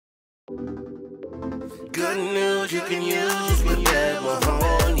Good news you can use with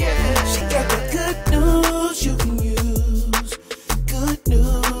Mahone, yeah. She got the good news you can use. Good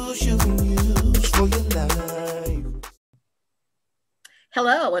news you can use for your life.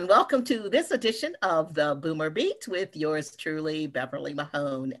 Hello, and welcome to this edition of the Boomer Beat with yours truly, Beverly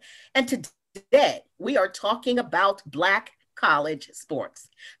Mahone. And today we are talking about Black college sports.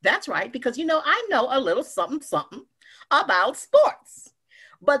 That's right, because I know a little something about sports.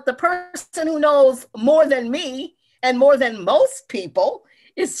 But the person who knows more than me and more than most people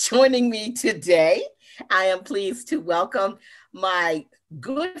is joining me today. I am pleased to welcome my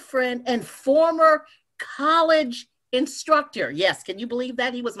good friend and former college instructor. Yes, can you believe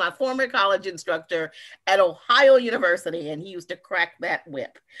that? He was my former college instructor at Ohio University, and he used to crack that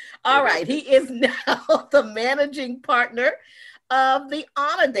whip. All right, he is now the managing partner of the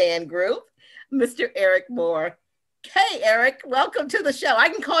Onnidan Group, Mr. Eric Moore. Hey, Eric, welcome to the show. I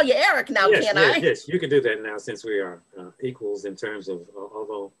can call you Eric now, yes, can I? Yes, you can do that now since we are equals in terms of,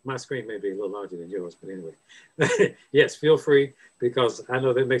 although my screen may be a little larger than yours, but anyway. Yes, feel free, because I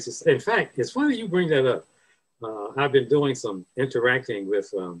know that makes it, in fact, it's funny you bring that up. I've been doing some interacting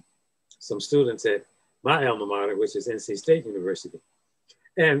with some students at my alma mater, which is NC State University.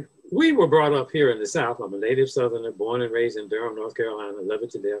 And we were brought up here in the South. I'm a native Southerner, born and raised in Durham, North Carolina, love it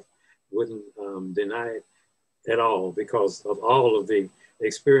to death, wouldn't deny it at all because of all of the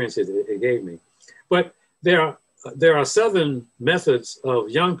experiences it gave me. But there are Southern methods of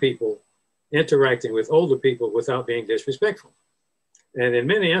young people interacting with older people without being disrespectful. And in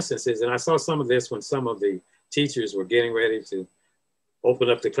many instances, and I saw some of this when some of the teachers were getting ready to open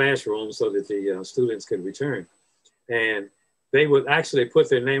up the classroom so that the students could return. And they would actually put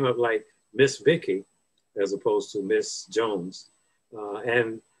their name up like Miss Vicky as opposed to Miss Jones.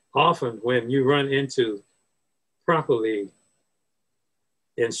 And often when you run into properly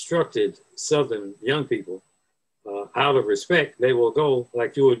instructed Southern young people, out of respect, they will go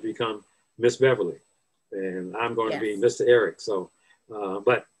like you would become Miss Beverly, and I'm going to be Mr. Eric. So,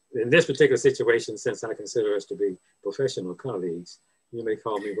 but in this particular situation, since I consider us to be professional colleagues, you may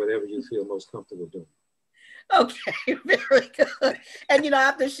call me whatever you feel most comfortable doing. Okay, very good. And I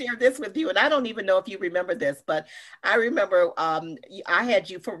have to share this with you, and I don't even know if you remember this, but I remember I had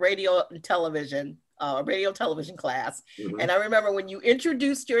you for radio and television class. Mm-hmm. And I remember when you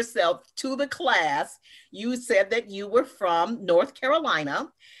introduced yourself to the class, you said that you were from North Carolina,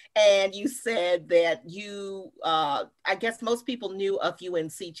 and you said that you, I guess most people knew of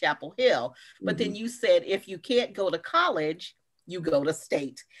UNC Chapel Hill, but then you said if you can't go to college, you go to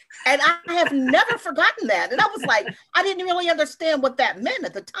state. And I have never forgotten that. And I was like, I didn't really understand what that meant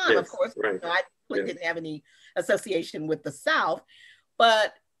at the time. Yes, of course, right. I didn't have any association with the South.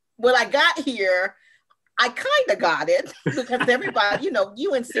 But when I got here, I kind of got it because everybody,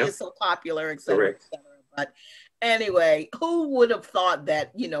 UNC is so popular, et cetera, et cetera. But anyway, who would have thought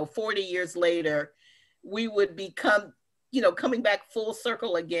that, 40 years later, we would become, coming back full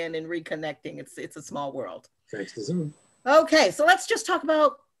circle again and reconnecting. It's a small world. Thanks to Zoom. Okay, so let's just talk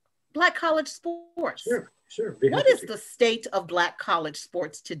about Black college sports. Sure. What is the state of Black college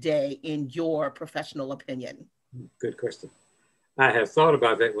sports today, in your professional opinion? Good question. I have thought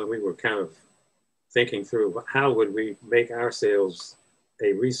about that when we were kind of thinking through how would we make ourselves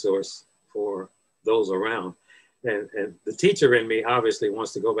a resource for those around. And the teacher in me obviously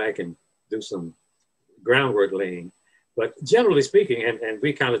wants to go back and do some groundwork laying. But generally speaking, and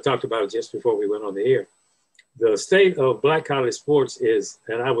we kind of talked about it just before we went on the air, the state of Black college sports is,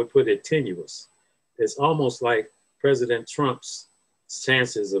 and I would put it, tenuous. It's almost like President Trump's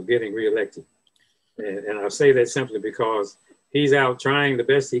chances of getting reelected. And I say that simply because he's out trying the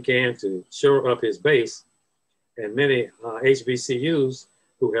best he can to shore up his base. And many HBCUs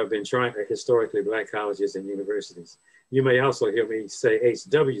who have been trying, historically Black colleges and universities. You may also hear me say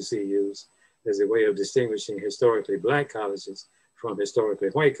HWCUs as a way of distinguishing historically Black colleges from historically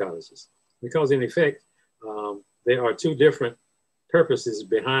white colleges. Because in effect, there are two different purposes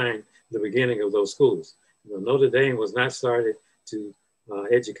behind the beginning of those schools. Notre Dame was not started to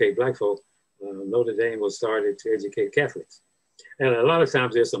educate Black folk. Notre Dame was started to educate Catholics. And a lot of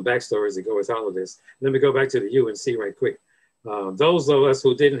times there's some backstories that go with all of this. Let me go back to the UNC right quick. Those of us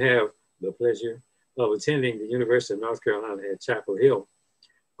who didn't have the pleasure of attending the University of North Carolina at Chapel Hill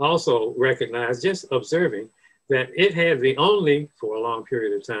also recognized, just observing, that it had the only, for a long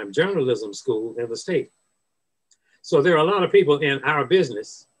period of time, journalism school in the state. So there are a lot of people in our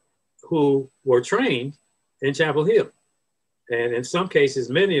business who were trained in Chapel Hill. And in some cases,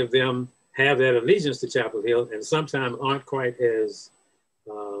 many of them have that allegiance to Chapel Hill and sometimes aren't quite as,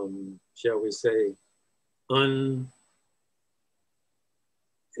 shall we say,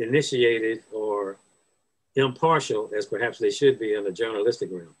 initiated or impartial as perhaps they should be in the journalistic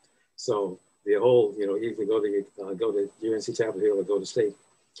realm. So the whole, you either go to UNC Chapel Hill or go to State.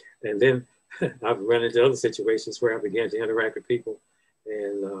 And then I've run into other situations where I began to interact with people,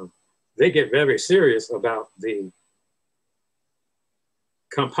 and they get very serious about the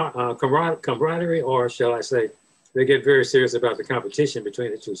camaraderie, or shall I say, they get very serious about the competition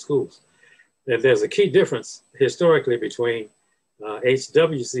between the two schools. And there's a key difference historically between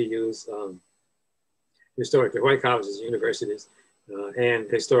HWCUs, historically white colleges and universities, and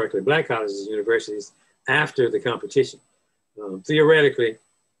historically black colleges and universities after the competition. Theoretically,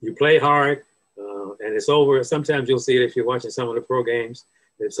 you play hard and it's over. Sometimes you'll see it if you're watching some of the pro games,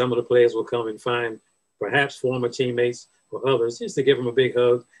 that some of the players will come and find perhaps former teammates or others just to give them a big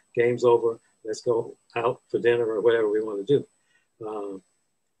hug. Game's over. Let's go out for dinner or whatever we want to do.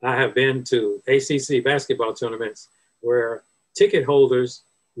 I have been to ACC basketball tournaments where ticket holders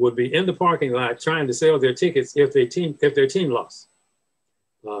would be in the parking lot trying to sell their tickets if their team lost.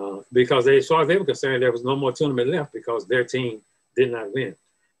 Because as far as they were concerned, there was no more tournament left because their team did not win.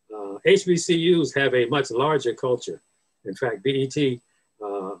 HBCUs have a much larger culture. In fact, BET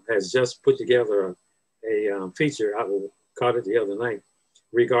has just put together a feature, I caught it the other night,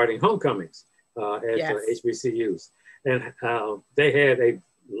 regarding homecomings at HBCUs. And they had a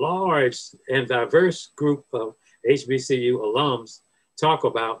large and diverse group of HBCU alums talk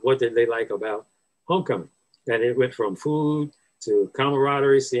about what did they like about homecoming. And it went from food to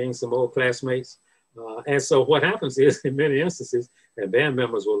camaraderie, seeing some old classmates. And so what happens is, in many instances, and band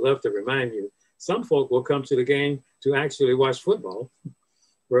members will love to remind you, some folk will come to the game to actually watch football,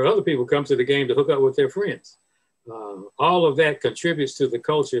 where other people come to the game to hook up with their friends. All of that contributes to the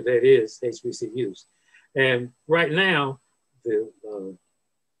culture that is HBCUs. And right now, the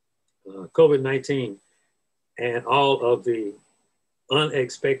COVID-19 and all of the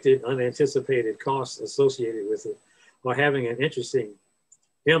unexpected, unanticipated costs associated with it are having an interesting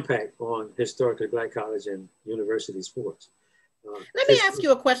impact on historically black college and university sports. Let me ask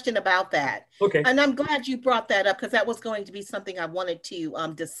you a question about that. Okay. And I'm glad you brought that up because that was going to be something I wanted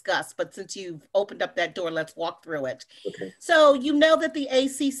to discuss. But since you've opened up that door, let's walk through it. Okay. So you know that the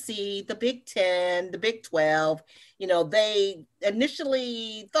ACC, the Big 10, the Big 12, they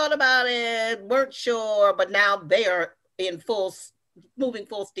initially thought about it, weren't sure, but now they are moving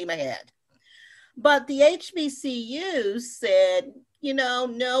full steam ahead. But the HBCUs said,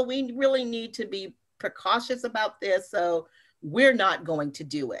 no, we really need to be precautious about this. So we're not going to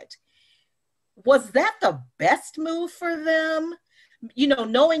do it. Was that the best move for them?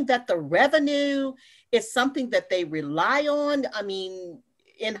 Knowing that the revenue is something that they rely on. I mean,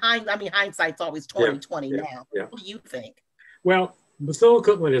 hindsight's always 20/20 now. Yeah. What do you think? Well,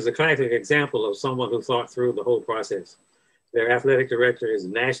 Bethune-Cookman is a classic example of someone who thought through the whole process. Their athletic director is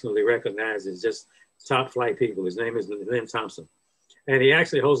nationally recognized as just top flight people. His name is Lynn Thompson. And he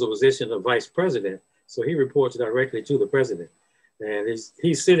actually holds the position of vice president. So he reports directly to the president. And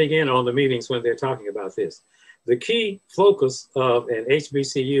he's sitting in on the meetings when they're talking about this. The key focus of an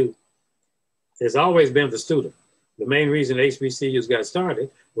HBCU has always been the student. The main reason HBCUs got started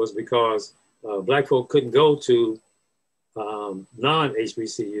was because black folk couldn't go to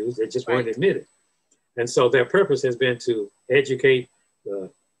non-HBCUs. They just weren't admitted. And so their purpose has been to educate.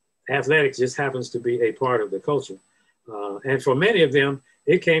 Athletics just happens to be a part of the culture. And for many of them,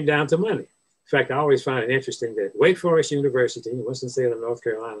 it came down to money. In fact, I always find it interesting that Wake Forest University in Winston-Salem, North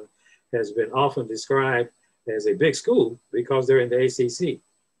Carolina, has been often described as a big school because they're in the ACC.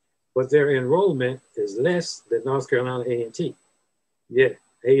 But their enrollment is less than North Carolina A&T. Yet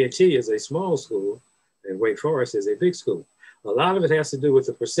A&T is a small school and Wake Forest is a big school. A lot of it has to do with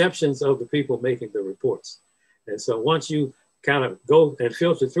the perceptions of the people making the reports. And so once you kind of go and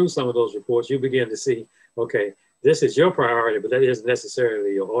filter through some of those reports, you begin to see, okay, this is your priority, but that isn't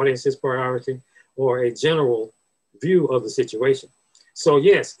necessarily your audience's priority or a general view of the situation. So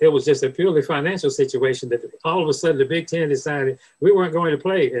yes, it was just a purely financial situation that all of a sudden the Big Ten decided we weren't going to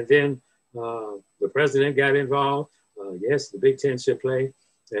play. And then the president got involved. Yes, the Big Ten should play.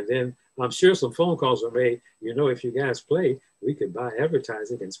 And then I'm sure some phone calls were made. If you guys play, we could buy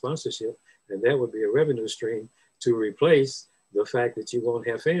advertising and sponsorship, and that would be a revenue stream to replace the fact that you won't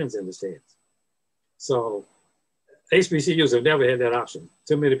have fans in the stands. So HBCUs have never had that option.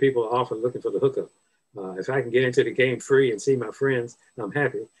 Too many people are often looking for the hookup. If I can get into the game free and see my friends, I'm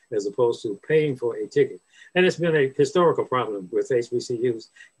happy, as opposed to paying for a ticket. And it's been a historical problem with HBCUs,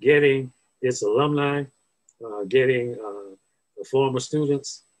 getting its alumni, getting the former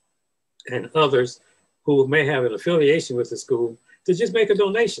students and others who may have an affiliation with the school to just make a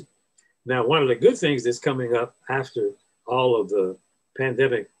donation. Now, one of the good things that's coming up after all of the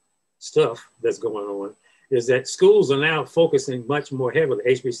pandemic stuff that's going on is that schools are now focusing much more heavily,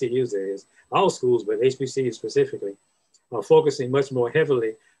 HBCUs that is, all schools, but HBCUs specifically, are focusing much more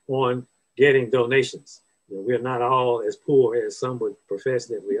heavily on getting donations. You know, we're not all as poor as some would profess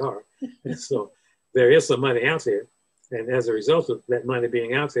that we are. And so there is some money out there. And as a result of that money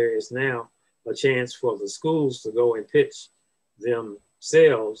being out there, it's now a chance for the schools to go and pitch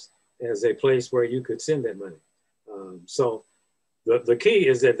themselves as a place where you could send that money. So the key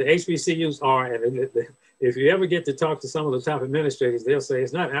is that the HBCUs are, and if you ever get to talk to some of the top administrators, they'll say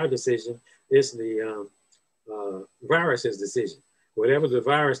it's not our decision, it's the virus's decision. Whatever the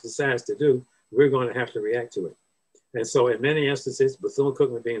virus decides to do, we're going to have to react to it. And so in many instances,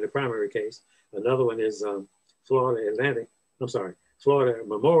 Bethune-Cookman being the primary case, another one is Florida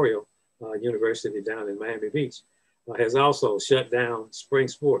Memorial University down in Miami Beach has also shut down spring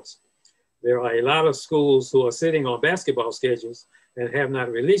sports. There are a lot of schools who are sitting on basketball schedules and have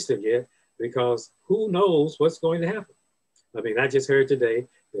not released them yet because who knows what's going to happen. I mean, I just heard today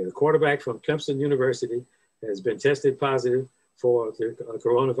that a quarterback from Clemson University has been tested positive for the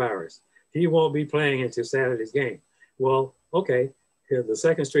coronavirus. He won't be playing until Saturday's game. Well, okay, the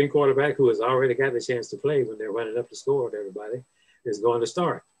second string quarterback who has already got the chance to play when they're running up the score with everybody is going to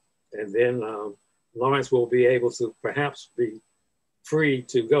start. And then Lawrence will be able to perhaps be free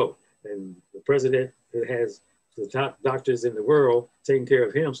to go. And the president has the top doctors in the world taking care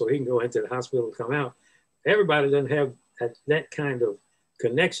of him so he can go into the hospital and come out. Everybody doesn't have that kind of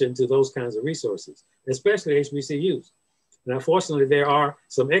connection to those kinds of resources, especially HBCUs. Now, fortunately, there are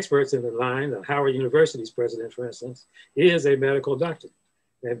some experts in the line. Howard University's president, for instance, is a medical doctor.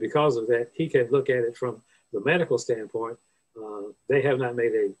 And because of that, he can look at it from the medical standpoint. They have not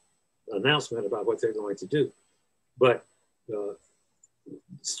made an announcement about what they're going to do. But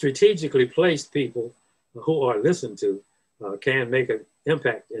strategically placed people who are listened to can make an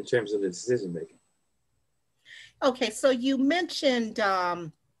impact in terms of the decision making. Okay, so you mentioned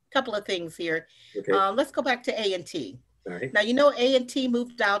a couple of things here. Okay. Let's go back to A&T. All right. Now, you know, A&T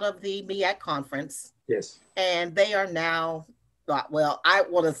moved out of the MEAC conference. Yes. And they are now, well, I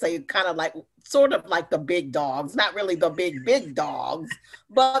want to say kind of like, sort of like the big dogs, not really the big dogs,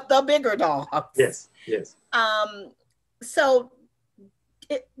 but the bigger dogs. Yes, yes. So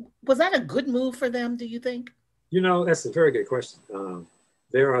was that a good move for them, do you think? You know, that's a very good question.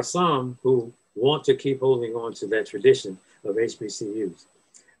 There are some who want to keep holding on to that tradition of HBCUs.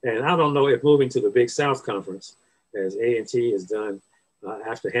 And I don't know if moving to the Big South Conference, as A&T has done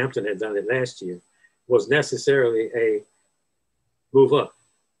after Hampton had done it last year, was necessarily a move up.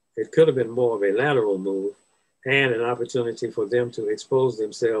 It could have been more of a lateral move and an opportunity for them to expose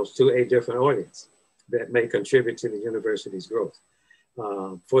themselves to a different audience that may contribute to the university's growth.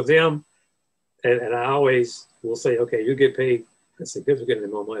 For them, and I always will say, okay, you get paid significantly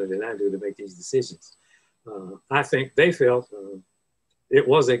more money than I do to make these decisions. I think they felt it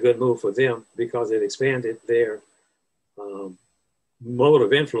was a good move for them because it expanded their mode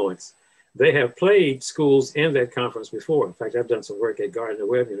of influence. They have played schools in that conference before. In fact, I've done some work at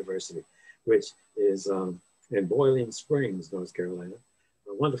Gardner-Webb University, which is in Boiling Springs, North Carolina.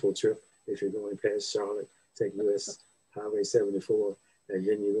 A wonderful trip if you're going past Charlotte, take US Highway 74, and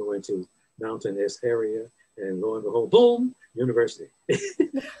then you go into mountainous area, and lo and behold, boom, university.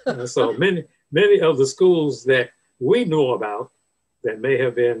 So many of the schools that we know about that may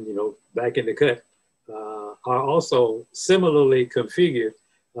have been, you know, back in the cut are also similarly configured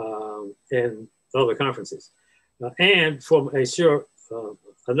in other conferences. And from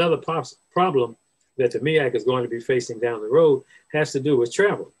another problem that the MEAC is going to be facing down the road has to do with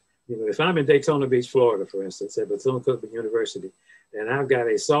travel. You know, if I'm in Daytona Beach, Florida, for instance, at Bethune-Cookman University, and I've got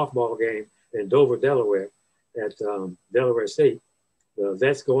a softball game in Dover, Delaware, at Delaware State,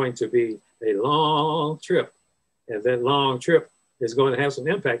 that's going to be a long trip. And that long trip is going to have some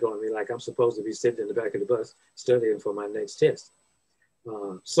impact on me, like I'm supposed to be sitting in the back of the bus studying for my next test.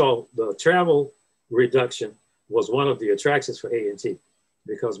 So the travel reduction was one of the attractions for A&T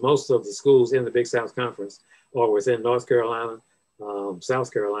because most of the schools in the Big South Conference are within North Carolina,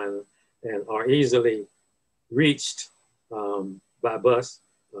 South Carolina, and are easily reached by bus.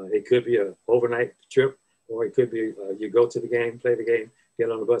 It could be an overnight trip, or it could be you go to the game, play the game,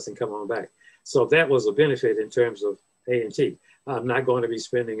 get on the bus and come on back. So that was a benefit in terms of A&T. I'm not going to be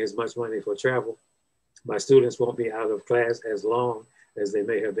spending as much money for travel. My students won't be out of class as long as they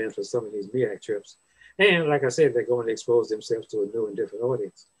may have been for some of these MEAC trips. And like I said, they're going to expose themselves to a new and different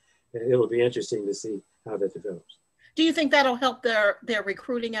audience. And it'll be interesting to see how that develops. Do you think that'll help their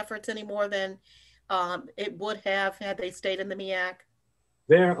recruiting efforts any more than it would have had they stayed in the MEAC?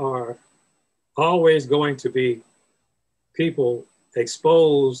 There are always going to be people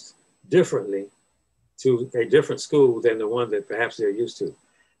exposed differently to a different school than the one that perhaps they're used to.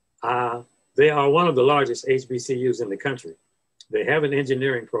 They are one of the largest HBCUs in the country. They have an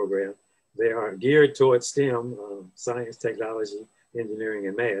engineering program. They are geared towards STEM, science, technology, engineering,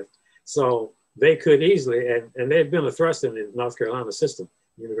 and math. So they could easily, and they've been a thrust in the North Carolina system,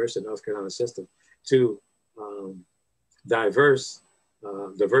 University of North Carolina system, to diversify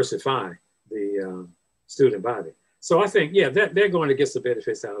the student body. So I think, yeah, they're going to get some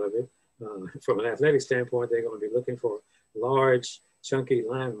benefits out of it. From an athletic standpoint, they're going to be looking for large, chunky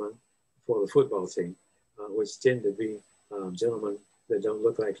linemen for the football team, which tend to be gentlemen that don't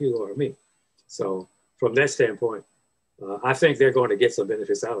look like you or me. So from that standpoint, I think they're going to get some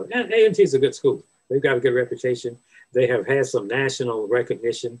benefits out of it. And A&T is a good school. They've got a good reputation. They have had some national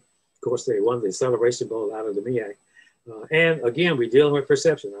recognition. Of course, they won the Celebration Bowl out of the MEAC. And again, we're dealing with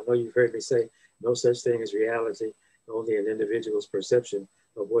perception. I know you've heard me say no such thing as reality, only an individual's perception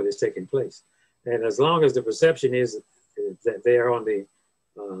of what is taking place. And as long as the perception is that they are on the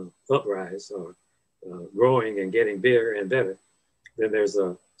uprise or growing and getting bigger and better, then there's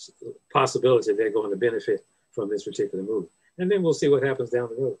a possibility they're going to benefit from this particular move. And then we'll see what happens down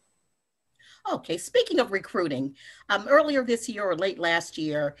the road. Okay, speaking of recruiting, earlier this year or late last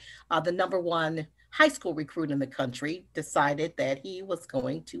year, the #1 high school recruit in the country decided that he was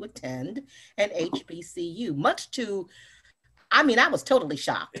going to attend an HBCU, much to, I mean, I was totally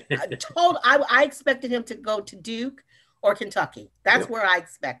shocked. I expected him to go to Duke or Kentucky. That's where I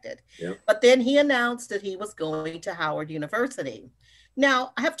expected. Yep. But then he announced that he was going to Howard University.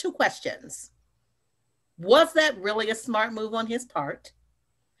 Now, I have two questions. Was that really a smart move on his part?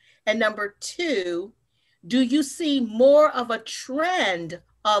 And number two, do you see more of a trend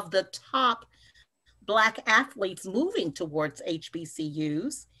of the top Black athletes moving towards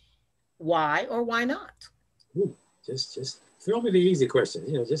HBCUs? Why or why not? Ooh, just throw me the easy question.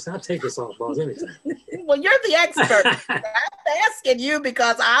 You know, I'll take this off balls anytime. Well, you're the expert. I'm asking you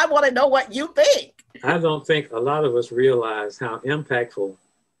because I want to know what you think. I don't think a lot of us realize how impactful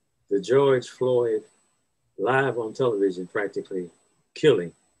the George Floyd live on television practically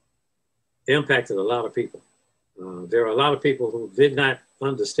killing impacted a lot of people. There are a lot of people who did not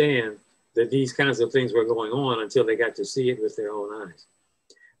understand that these kinds of things were going on until they got to see it with their own eyes.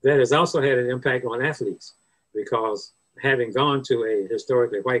 That has also had an impact on athletes because having gone to a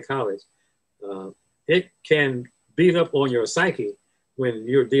historically white college, it can beat up on your psyche when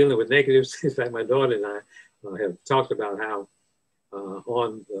you're dealing with negatives. In fact, my daughter and I have talked about how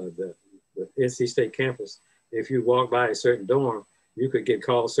on the NC State campus, if you walk by a certain dorm, you could get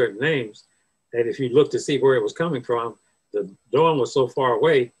called certain names. And if you looked to see where it was coming from, the dorm was so far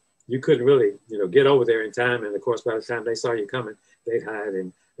away, you couldn't really, get over there in time. And of course, by the time they saw you coming, they'd hide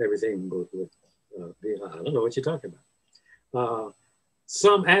and everything would be, I don't know what you're talking about.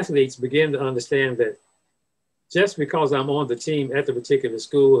 Some athletes begin to understand that just because I'm on the team at the particular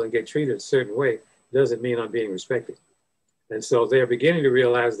school and get treated a certain way doesn't mean I'm being respected. And so they're beginning to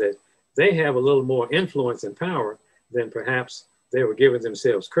realize that they have a little more influence and power than perhaps they were giving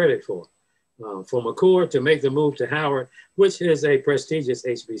themselves credit for. For Makur to make the move to Howard, which is a prestigious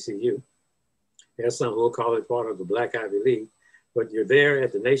HBCU, as some will call it part of the Black Ivy League, but you're there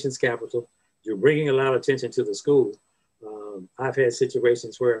at the nation's capital, you're bringing a lot of attention to the school. I've had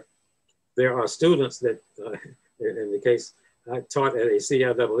situations where there are students that, in the case, I taught at a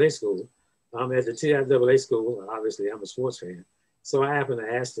CIAA school. I'm at the CIAA school, obviously I'm a sports fan. So I happened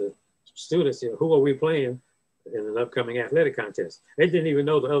to ask the students, who are we playing in an upcoming athletic contest? They didn't even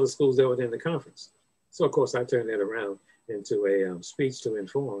know the other schools that were in the conference. So of course I turned that around into a speech to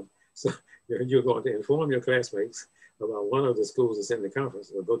inform. So you're going to inform your classmates about one of the schools that's in the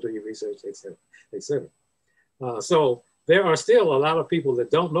conference, or go do your research, et cetera, et cetera. So there are still a lot of people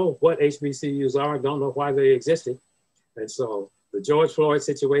that don't know what HBCUs are, don't know why they existed. And so the George Floyd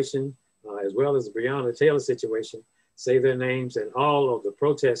situation, as well as the Breonna Taylor situation, say their names, and all of the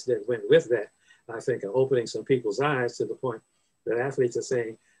protests that went with that, I think are opening some people's eyes to the point that athletes are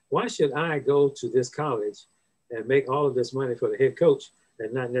saying, why should I go to this college and make all of this money for the head coach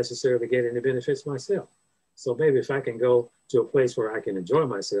and not necessarily get any benefits myself? So maybe if I can go to a place where I can enjoy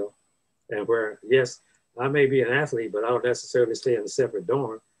myself and where, yes, I may be an athlete, but I don't necessarily stay in a separate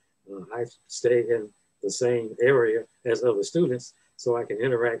dorm. I stay in the same area as other students so I can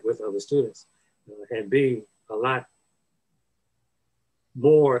interact with other students and be a lot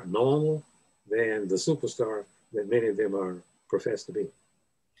more normal than the superstar that many of them are professed to be.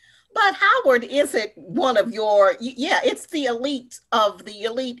 But Howard isn't one of your, it's the elite of the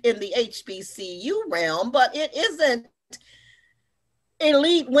elite in the HBCU realm, but it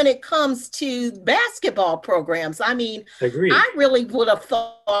elite when it comes to basketball programs. I mean, Agreed. I really would have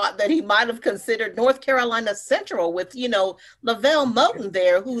thought that he might have considered North Carolina Central with, you know, LaVelle Moton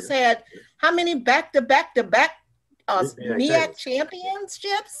there, who's had how many back-to-back MEAC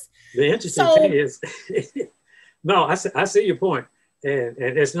championships? The interesting thing is, no, I see your point, and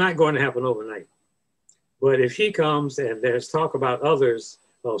it's not going to happen overnight. But if he comes and there's talk about others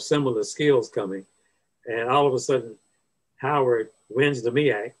of similar skills coming, and all of a sudden Howard wins the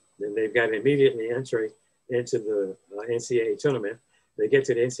MEAC, then they've got immediately entry into the NCAA tournament. They get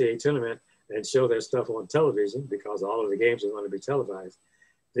to the NCAA tournament and show their stuff on television because all of the games are going to be televised.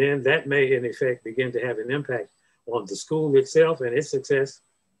 Then that may, in effect, begin to have an impact on the school itself and its success.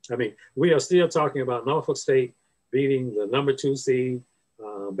 I mean, we are still talking about Norfolk State beating the number 2 seed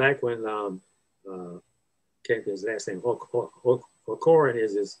back when can't his last name, Okoran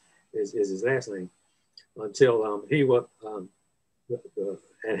is his last name, until he was,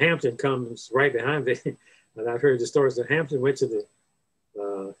 and Hampton comes right behind it. And I've heard the stories that Hampton went to the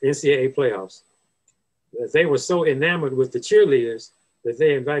NCAA playoffs. They were so enamored with the cheerleaders that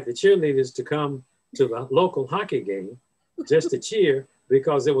they invite the cheerleaders to come to the local hockey game just to cheer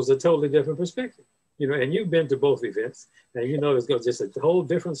because it was a totally different perspective. You know, and you've been to both events, and you know there's just a whole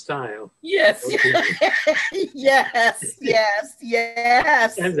different style. Yes, yes.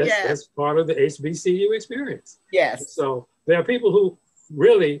 And that's part of the HBCU experience. Yes. So there are people who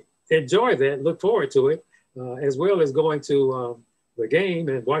really enjoy that, look forward to it, as well as going to the game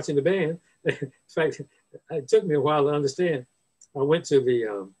and watching the band. In fact, it took me a while to understand. I went to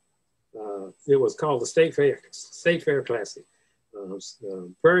the, it was called the State Fair Classic,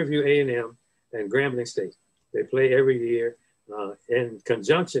 Prairie View A&M and Grambling State. They play every year in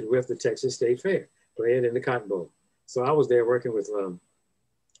conjunction with the Texas State Fair, play it in the Cotton Bowl. So I was there working with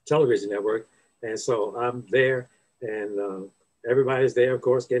Television Network. And so I'm there and everybody's there, of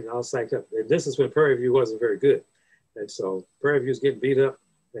course, getting all psyched up. And this is when Prairie View wasn't very good. And so Prairie View's getting beat up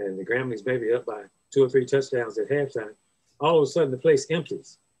and the Gramblings maybe up by 2 or 3 touchdowns at halftime. All of a sudden the place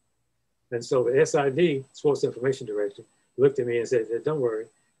empties. And so the SID, Sports Information Director, looked at me and said, don't worry.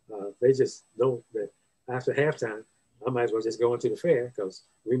 They just know that after halftime, I might as well just go into the fair because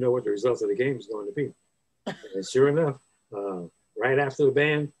we know what the results of the game is going to be. And sure enough, right after the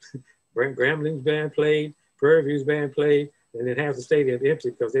band, Grambling's band played, Prairie View's band played, and then half the stadium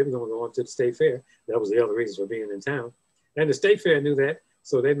emptied because they were going to go on to the State Fair. That was the other reason for being in town. And the State Fair knew that,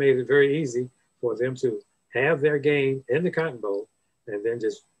 so they made it very easy for them to have their game in the Cotton Bowl and then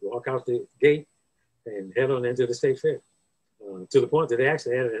just walk out the gate and head on into the State Fair. To the point that they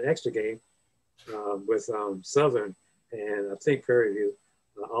actually added an extra game with Southern and I think Prairie View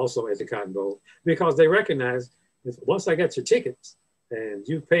also at the Cotton Bowl because they recognized that once I got your tickets and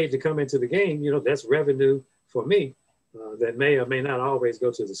you paid to come into the game, you know, that's revenue for me that may or may not always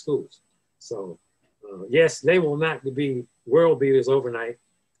go to the schools. So yes, they will not be world beaters overnight.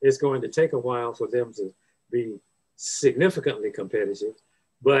 It's going to take a while for them to be significantly competitive,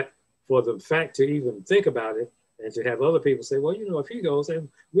 but for the fact to even think about it, and to have other people say, well, you know, if he goes, and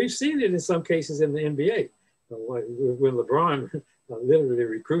we've seen it in some cases in the NBA, when LeBron literally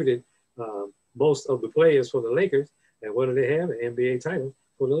recruited most of the players for the Lakers, and what do they have? An NBA title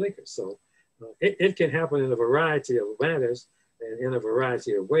for the Lakers. So it can happen in a variety of manners and in a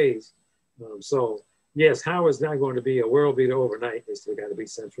variety of ways. So yes, Howard's not going to be a world beater overnight. They still got to be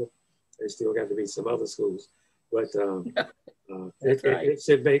Central. They still got to be some other schools. But it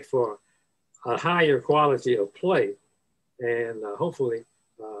should make for a higher quality of play and hopefully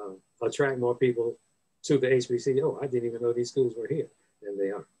attract more people to the HBCU. Oh, I didn't even know these schools were here, and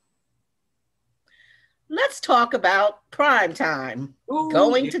they are. Let's talk about Primetime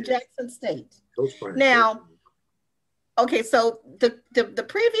going to Jackson State. Now, okay, so the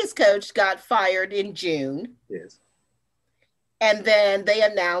previous coach got fired in June. Yes. And then they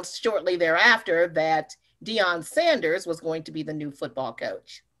announced shortly thereafter that Deion Sanders was going to be the new football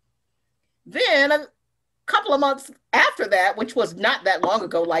coach. Then a couple of months after that, which was not that long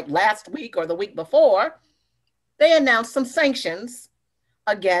ago, like last week or the week before, they announced some sanctions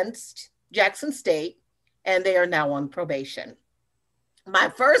against Jackson State, and they are now on probation.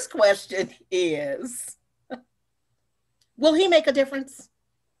 My first question is, will he make a difference?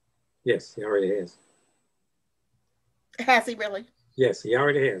 Yes, he already has. Has he really? Yes, he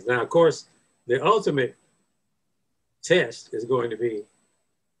already has. Now, of course, the ultimate test is going to be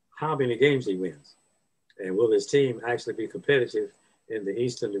how many games he wins. And will his team actually be competitive in the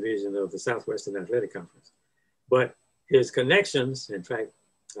Eastern Division of the Southwestern Athletic Conference? But his connections, in fact,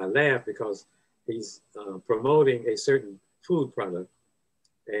 I laugh because he's promoting a certain food product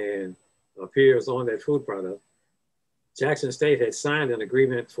and appears on that food product Jackson State had signed an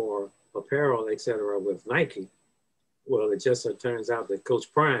agreement for apparel, etc., with Nike. Well, it just so turns out that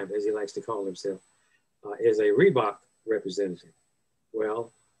Coach Prime, as he likes to call himself, is a Reebok representative.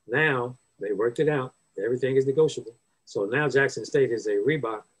 Well, now they worked it out. Everything is negotiable. So now Jackson State is a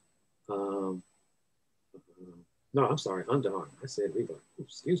Reebok. No, I'm sorry, Under Armour. I said Reebok.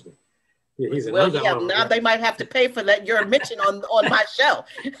 Oops, excuse me. Yeah, he's an Under Armour. Now they might have to pay for that. Your mention on my show.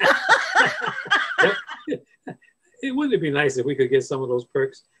 It wouldn't be nice if we could get some of those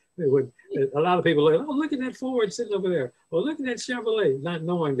perks. It would. A lot of people are like, oh, look at that Ford sitting over there. Or look at that Chevrolet, not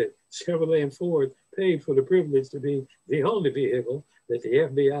knowing that Chevrolet and Ford paid for the privilege to be the only vehicle that the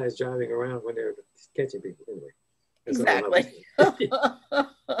FBI is driving around when they're catching people. Anyway. Exactly.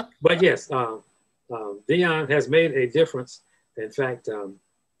 But yes, Deion has made a difference. In fact,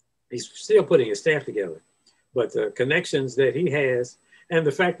 he's still putting his staff together. But the connections that he has and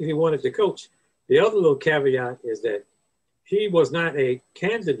the fact that he wanted to coach, the other little caveat is that he was not a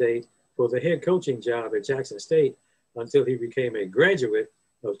candidate for the head coaching job at Jackson State until he became a graduate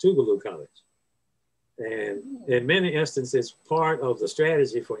of Tougaloo College. And in many instances, part of the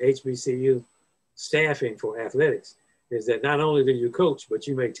strategy for HBCU staffing for athletics is that not only do you coach, but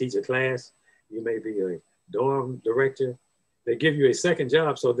you may teach a class, you may be a dorm director. They give you a second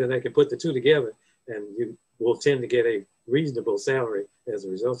job so then they can put the two together and you will tend to get a reasonable salary as a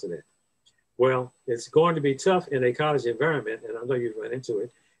result of that. Well, it's going to be tough in a college environment, and I know you've run into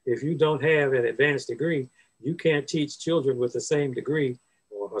it. If you don't have an advanced degree, you can't teach children with the same degree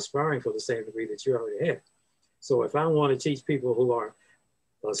or aspiring for the same degree that you already have. So if I want to teach people who are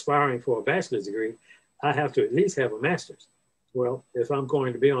aspiring for a bachelor's degree, I have to at least have a master's. Well, if I'm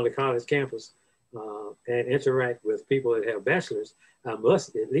going to be on the college campus and interact with people that have bachelors, I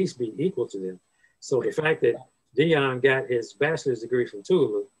must at least be equal to them. So the fact that Deion got his bachelor's degree from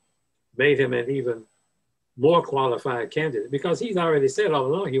Tougaloo made him an even more qualified candidate because he's already said all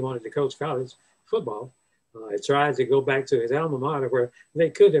along he wanted to coach college football. He tried to go back to his alma mater where they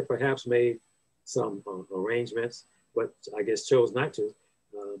could have perhaps made some arrangements, but I guess chose not to.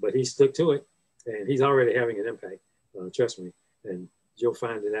 But he stuck to it, and he's already having an impact, trust me. And you'll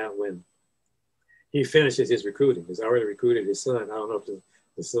find it out when he finishes his recruiting. He's already recruited his son. I don't know if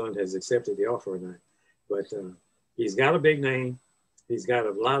the son has accepted the offer or not, but he's got a big name. He's got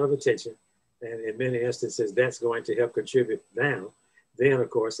a lot of attention, and in many instances, that's going to help contribute now. Then, of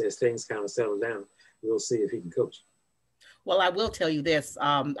course, as things kind of settle down, we'll see if he can coach. Well, I will tell you this.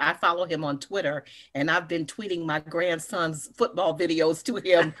 I follow him on Twitter, and I've been tweeting my grandson's football videos to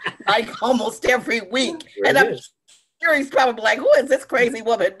him like almost every week. And I'm sure he's probably like, who is this crazy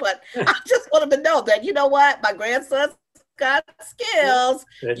woman? But I just want him to know that, you know what, my grandson's got skills.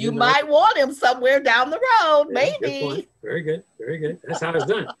 And you might want him somewhere down the road, maybe. Good point. Very good, very good. That's how it's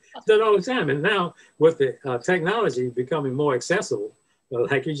done. It's done all the time. And now with the technology becoming more accessible,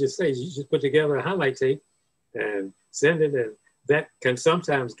 like you just say, you just put together a highlight tape and send it, and that can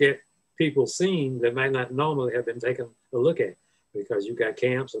sometimes get people seen that might not normally have been taken a look at, because you got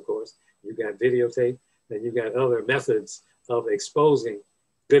camps, of course, you got videotape, and you got other methods of exposing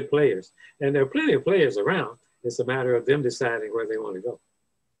good players. And there are plenty of players around. It's a matter of them deciding where they want to go.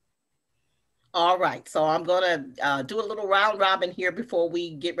 All right, so I'm going to do a little round robin here before we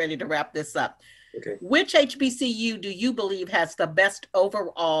get ready to wrap this up. Okay. Which HBCU do you believe has the best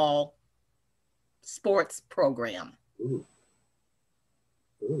overall sports program? Ooh.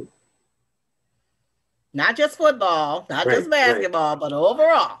 Ooh. Not just football, not just basketball, but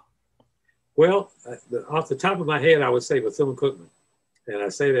overall. Well, off the top of my head, I would say Bethune-Cookman. And I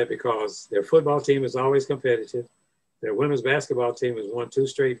say that because their football team is always competitive. Their women's basketball team has won 2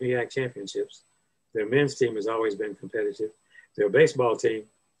 straight MEAC championships. Their men's team has always been competitive. Their baseball team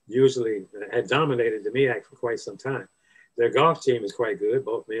usually had dominated the MEAC for quite some time. Their golf team is quite good,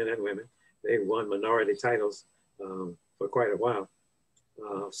 both men and women. They've won minority titles for quite a while.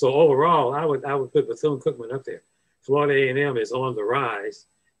 So overall, I would put Bethune-Cookman up there. Florida A&M is on the rise.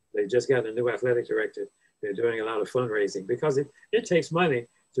 They've just got a new athletic director. They're doing a lot of fundraising because it takes money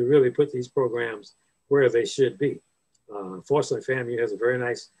to really put these programs where they should be. Fortunately, FAMU has a very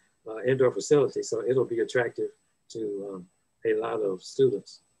nice indoor facility, so it'll be attractive to a lot of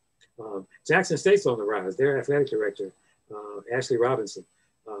students. Jackson State's on the rise. Their athletic director, Ashley Robinson,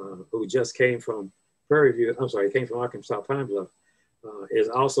 who just came from came from Arkansas Pine Bluff, is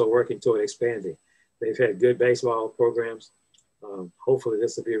also working toward expanding. They've had good baseball programs. Hopefully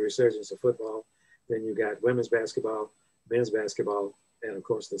this will be a resurgence of football. Then you got women's basketball, men's basketball, and of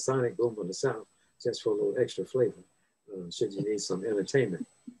course the Sonic Boom of the South, just for a little extra flavor, should you need some entertainment.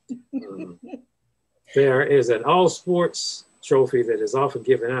 There is an all sports trophy that is often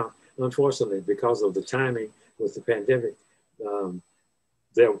given out, unfortunately, because of the timing with the pandemic,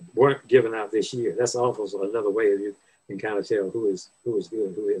 they weren't given out this year. That's also another way you can kind of tell who is good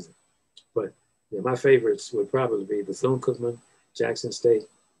and who isn't. But my favorites would probably be Bethune-Cookman, Jackson State,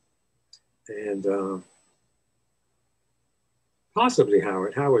 and possibly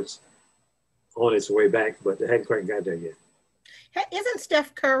Howard. Howard's on its way back, but they hadn't quite got there yet. Isn't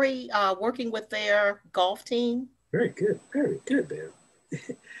Steph Curry working with their golf team? Very good, man.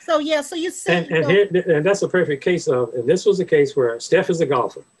 So you said, and that's a perfect case of, and this was a case where Steph is a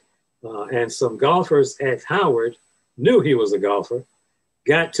golfer, and some golfers at Howard knew he was a golfer,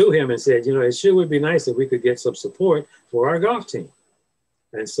 got to him and said, it sure would be nice if we could get some support for our golf team.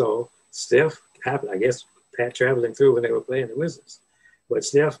 And so Steph happened, I guess, Pat traveling through when they were playing the Wizards, but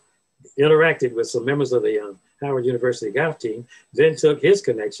Steph interacted with some members of the Howard University golf team, then took his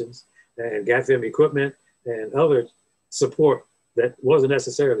connections and got them equipment and other support that wasn't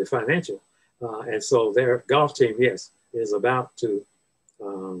necessarily financial. And so their golf team, yes, is about to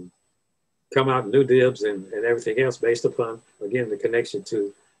come out new dibs and everything else based upon, again, the connection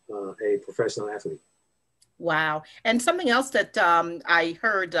to a professional athlete. Wow. And something else that I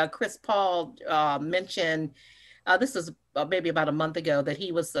heard Chris Paul mention, this is maybe about a month ago, that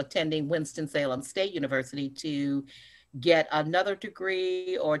he was attending Winston-Salem State University to get another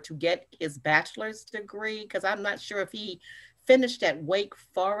degree or to get his bachelor's degree, because I'm not sure if he finished at Wake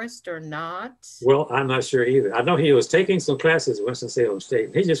Forest or not. Well, I'm not sure either. I know he was taking some classes at Winston-Salem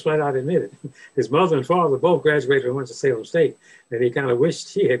State. He just flat out admitted his mother and father both graduated from Winston-Salem State, and he kind of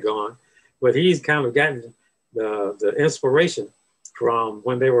wished he had gone, but he's kind of gotten the inspiration from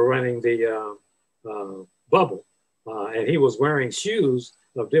when they were running the bubble, and he was wearing shoes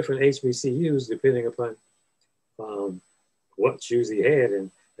of different HBCUs depending upon what shoes he had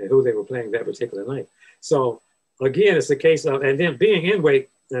and who they were playing that particular night. So again, it's a case of, and then being in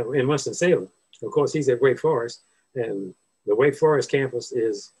Winston-Salem, of course, he's at Wake Forest, and the Wake Forest campus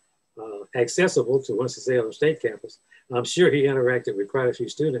is accessible to Winston-Salem State campus. I'm sure he interacted with quite a few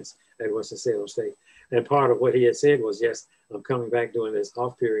students at Winston-Salem State. And part of what he had said was, yes, I'm coming back during this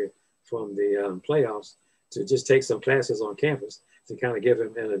off period from the playoffs to just take some classes on campus to kind of give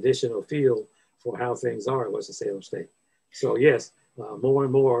him an additional feel for how things are at Winston-Salem State. So yes, more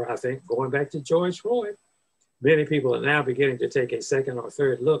and more, I think, going back to George Floyd, many people are now beginning to take a second or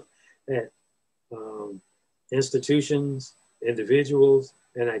third look at institutions, individuals,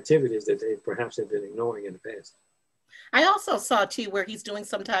 and activities that they perhaps have been ignoring in the past. I also saw too where he's doing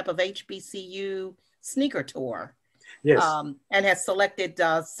some type of HBCU sneaker tour. Yes. And has selected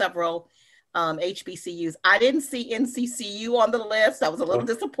several HBCUs. I didn't see NCCU on the list. I was a little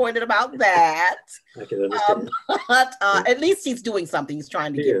disappointed about that. I can understand. But at least he's doing something. He's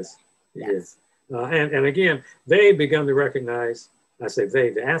trying to get. He is. And again, they've begun to recognize, I say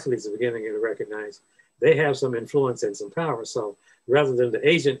the athletes are beginning to recognize they have some influence and some power. So rather than the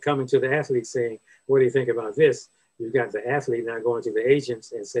agent coming to the athlete saying, what do you think about this? You've got the athlete now going to the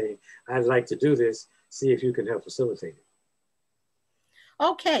agents and saying, I'd like to do this. See if you can help facilitate it.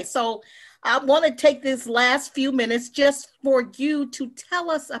 Okay, so I want to take this last few minutes just for you to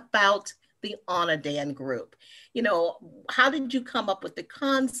tell us about the Onnidan Group. How did you come up with the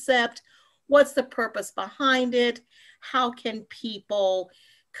concept? What's the purpose behind it? How can people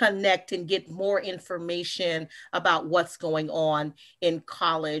connect and get more information about what's going on in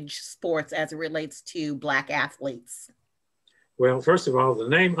college sports as it relates to Black athletes? Well, first of all, the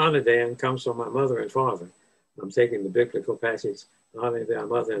name Onnidan comes from my mother and father. I'm taking the biblical passage, honor thy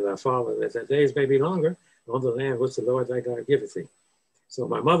mother and thy father, that thy days may be longer on the land which the Lord thy God giveth thee. So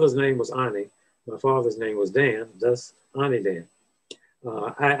my mother's name was Ani, my father's name was Dan, thus Onnidan.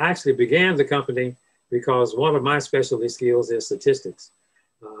 I actually began the company because one of my specialty skills is statistics.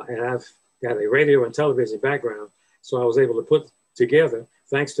 And I've got a radio and television background, so I was able to put together,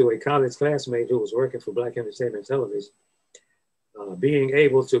 thanks to a college classmate who was working for Black Entertainment Television, being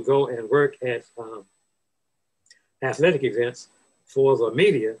able to go and work at athletic events for the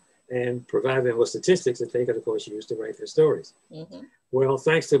media and provide them with statistics that they could, of course, use to write their stories. Mm-hmm. Well,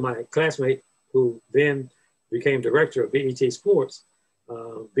 thanks to my classmate who then became director of BET Sports,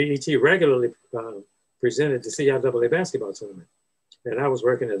 BET regularly presented the CIAA basketball tournament. And I was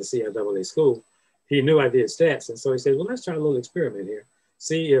working at the CIAA school. He knew I did stats. And so he said, well, let's try a little experiment here.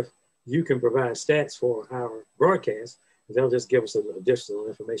 See if you can provide stats for our broadcast. They'll just give us additional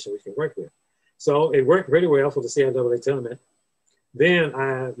information we can work with. So it worked really well for the CIAA tournament. Then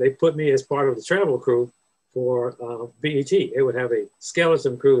they put me as part of the travel crew for BET. They would have a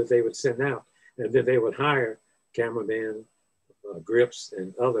skeleton crew that they would send out, and then they would hire cameramen, grips,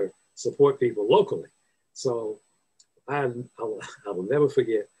 and other support people locally. So I will never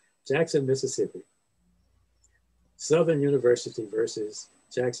forget Jackson, Mississippi. Southern University versus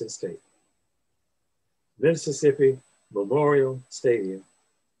Jackson State. Mississippi Memorial Stadium,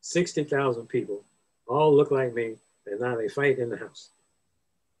 60,000 people, all look like me, and now they fight in the house.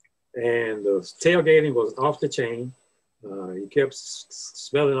 And the tailgating was off the chain. You kept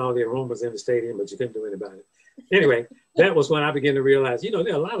smelling all the aromas in the stadium, but you couldn't do anything about it. Anyway, that was when I began to realize, there are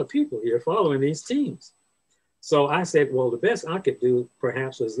a lot of people here following these teams. So I said, well, the best I could do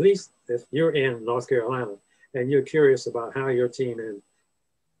perhaps was, at least if you're in North Carolina and you're curious about how your team in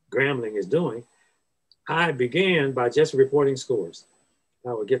Grambling is doing, I began by just reporting scores.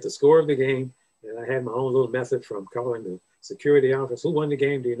 I would get the score of the game, and I had my own little method from calling the security office. Who won the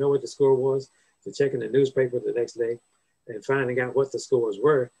game? Do you know what the score was? To checking the newspaper the next day and finding out what the scores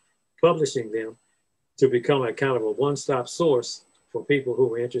were, publishing them to become a kind of a one-stop source for people who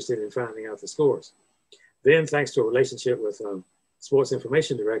were interested in finding out the scores. Then, thanks to a relationship with sports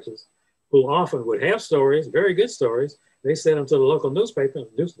information directors, who often would have stories, very good stories, they sent them to the local newspaper, and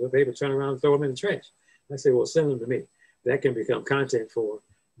the newspaper turned around and throw them in the trash. I said, well, send them to me. That can become content for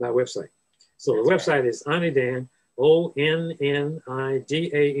my website. So the website is Onnidan,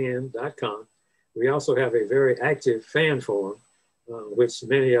 ONNIDAN.com. We also have a very active fan forum, which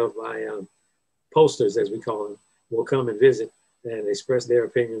many of my posters, as we call them, will come and visit and express their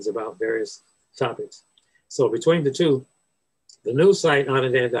opinions about various topics. So between the two, the news site,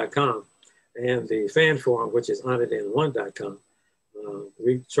 Onnidan.com, and the fan forum, which is Onnidan1.com,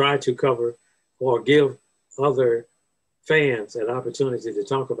 we try to cover or give other fans an opportunity to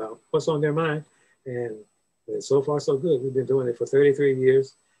talk about what's on their mind. And so far, so good. We've been doing it for 33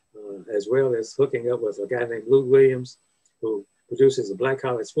 years, as well as hooking up with a guy named Lou Williams, who produces a Black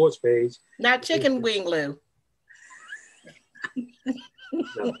College Sports page. Not chicken wing, Lou.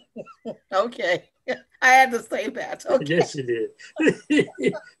 No. Okay. I had to say that. Okay. Yes, you did.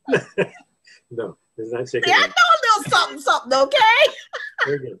 No, it's not chicken. Yeah, I know a little something, okay?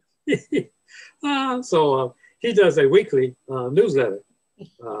 Very good. So he does a weekly newsletter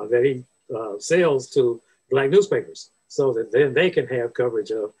that he sells to Black newspapers so that then they can have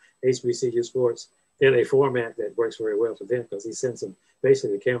coverage of HBCU sports in a format that works very well for them, because he sends them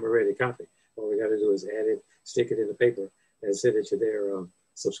basically a camera-ready copy. All we got to do is add it, stick it in the paper, and send it to their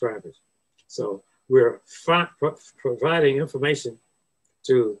subscribers. So we're providing information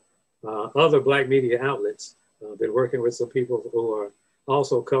to other Black media outlets. Been working with some people who are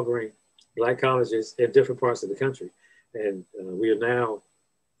also covering Black colleges in different parts of the country. And we are now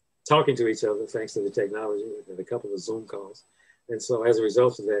talking to each other thanks to the technology and a couple of Zoom calls. And so as a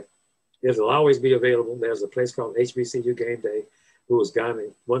result of that, it'll always be available. There's a place called HBCU Game Day, who has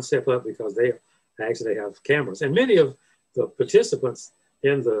gone one step up because they actually have cameras. And many of the participants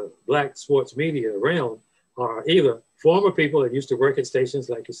in the Black sports media realm are either former people that used to work at stations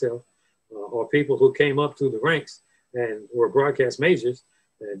like yourself, or people who came up through the ranks and were broadcast majors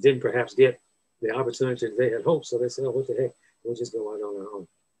and didn't perhaps get the opportunity they had hoped. So they said, oh, what the heck, we'll just go out on our own.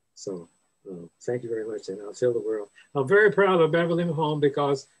 So thank you very much, and I'll tell the world. I'm very proud of Beverly Mahone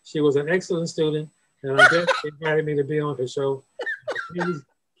because she was an excellent student, and I guess she invited me to be on her show.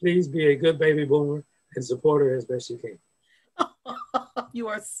 Please be a good baby boomer and support her as best you can. You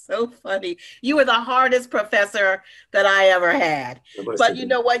are so funny. You were the hardest professor that I ever had. But you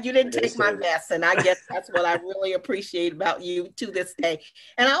know what? You didn't take my mess. And I guess that's what I really appreciate about you to this day.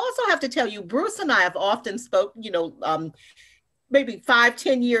 And I also have to tell you, Bruce and I have often spoke, maybe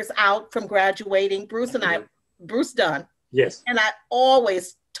 5-10 years out from graduating. Bruce Dunn. Yes. And I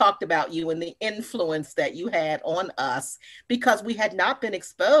always talked about you and the influence that you had on us because we had not been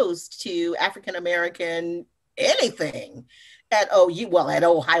exposed to African-American anything at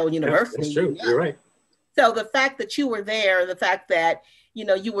Ohio University. That's true. You're right. So the fact that you were there, the fact that,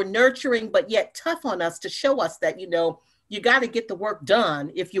 you were nurturing, but yet tough on us to show us that, you got to get the work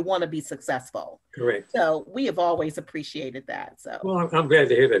done if you want to be successful. Correct. So we have always appreciated that. So. Well, I'm glad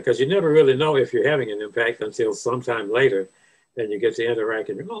to hear that because you never really know if you're having an impact until sometime later and you get to interact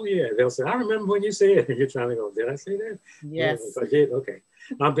and oh yeah, they'll say, I remember when you said, and you're trying to go, did I say that? Yes. If I did, okay.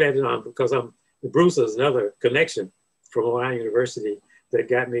 I'm glad to know because Bruce is another connection from Ohio University that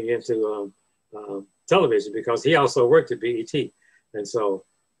got me into television because he also worked at BET. And so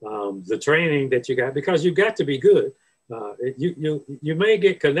the training that you got, because you got to be good, you may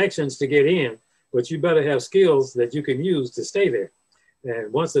get connections to get in, but you better have skills that you can use to stay there.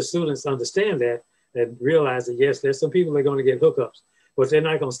 And once the students understand that and realize that, yes, there's some people that are going to get hookups, but they're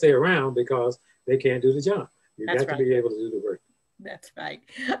not going to stay around because they can't do the job. You got to be able to do the work. That's right.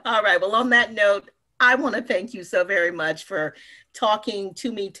 All right. Well, on that note, I want to thank you so very much for talking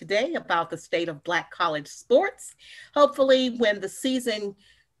to me today about the state of Black college sports. Hopefully when the season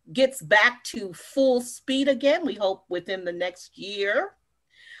gets back to full speed again, we hope within the next year,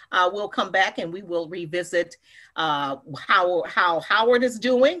 we'll come back and we will revisit how Howard is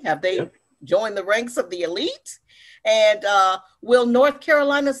doing. Have they joined the ranks of the elite? And will North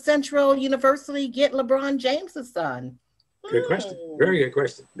Carolina Central University get LeBron James's son? Good question. Very good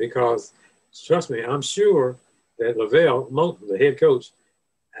question. Because trust me, I'm sure that Lavelle, the head coach,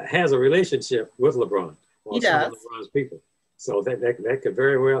 has a relationship with LeBron. He does. Some of LeBron's people. So that could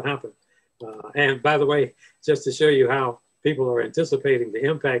very well happen. And by the way, just to show you how people are anticipating the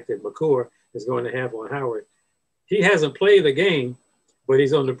impact that Makur is going to have on Howard, he hasn't played a game, but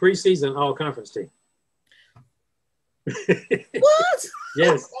he's on the preseason all-conference team. What?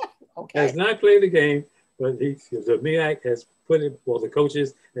 Yes. Okay. Has not played the game, but the MEAC has put him, well, the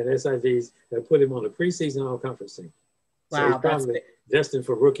coaches and SIDs have put him on the preseason all-conference team. Wow, so he's probably destined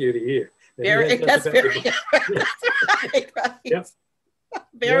for Rookie of the Year. That's very right. Yep.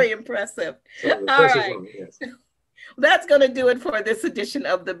 Very impressive. So all right. Yes. That's going to do it for this edition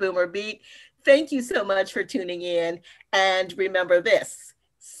of the Boomer Beat. Thank you so much for tuning in. And remember this,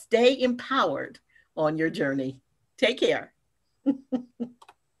 stay empowered on your journey. Take care.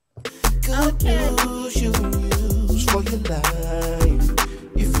 Good news, you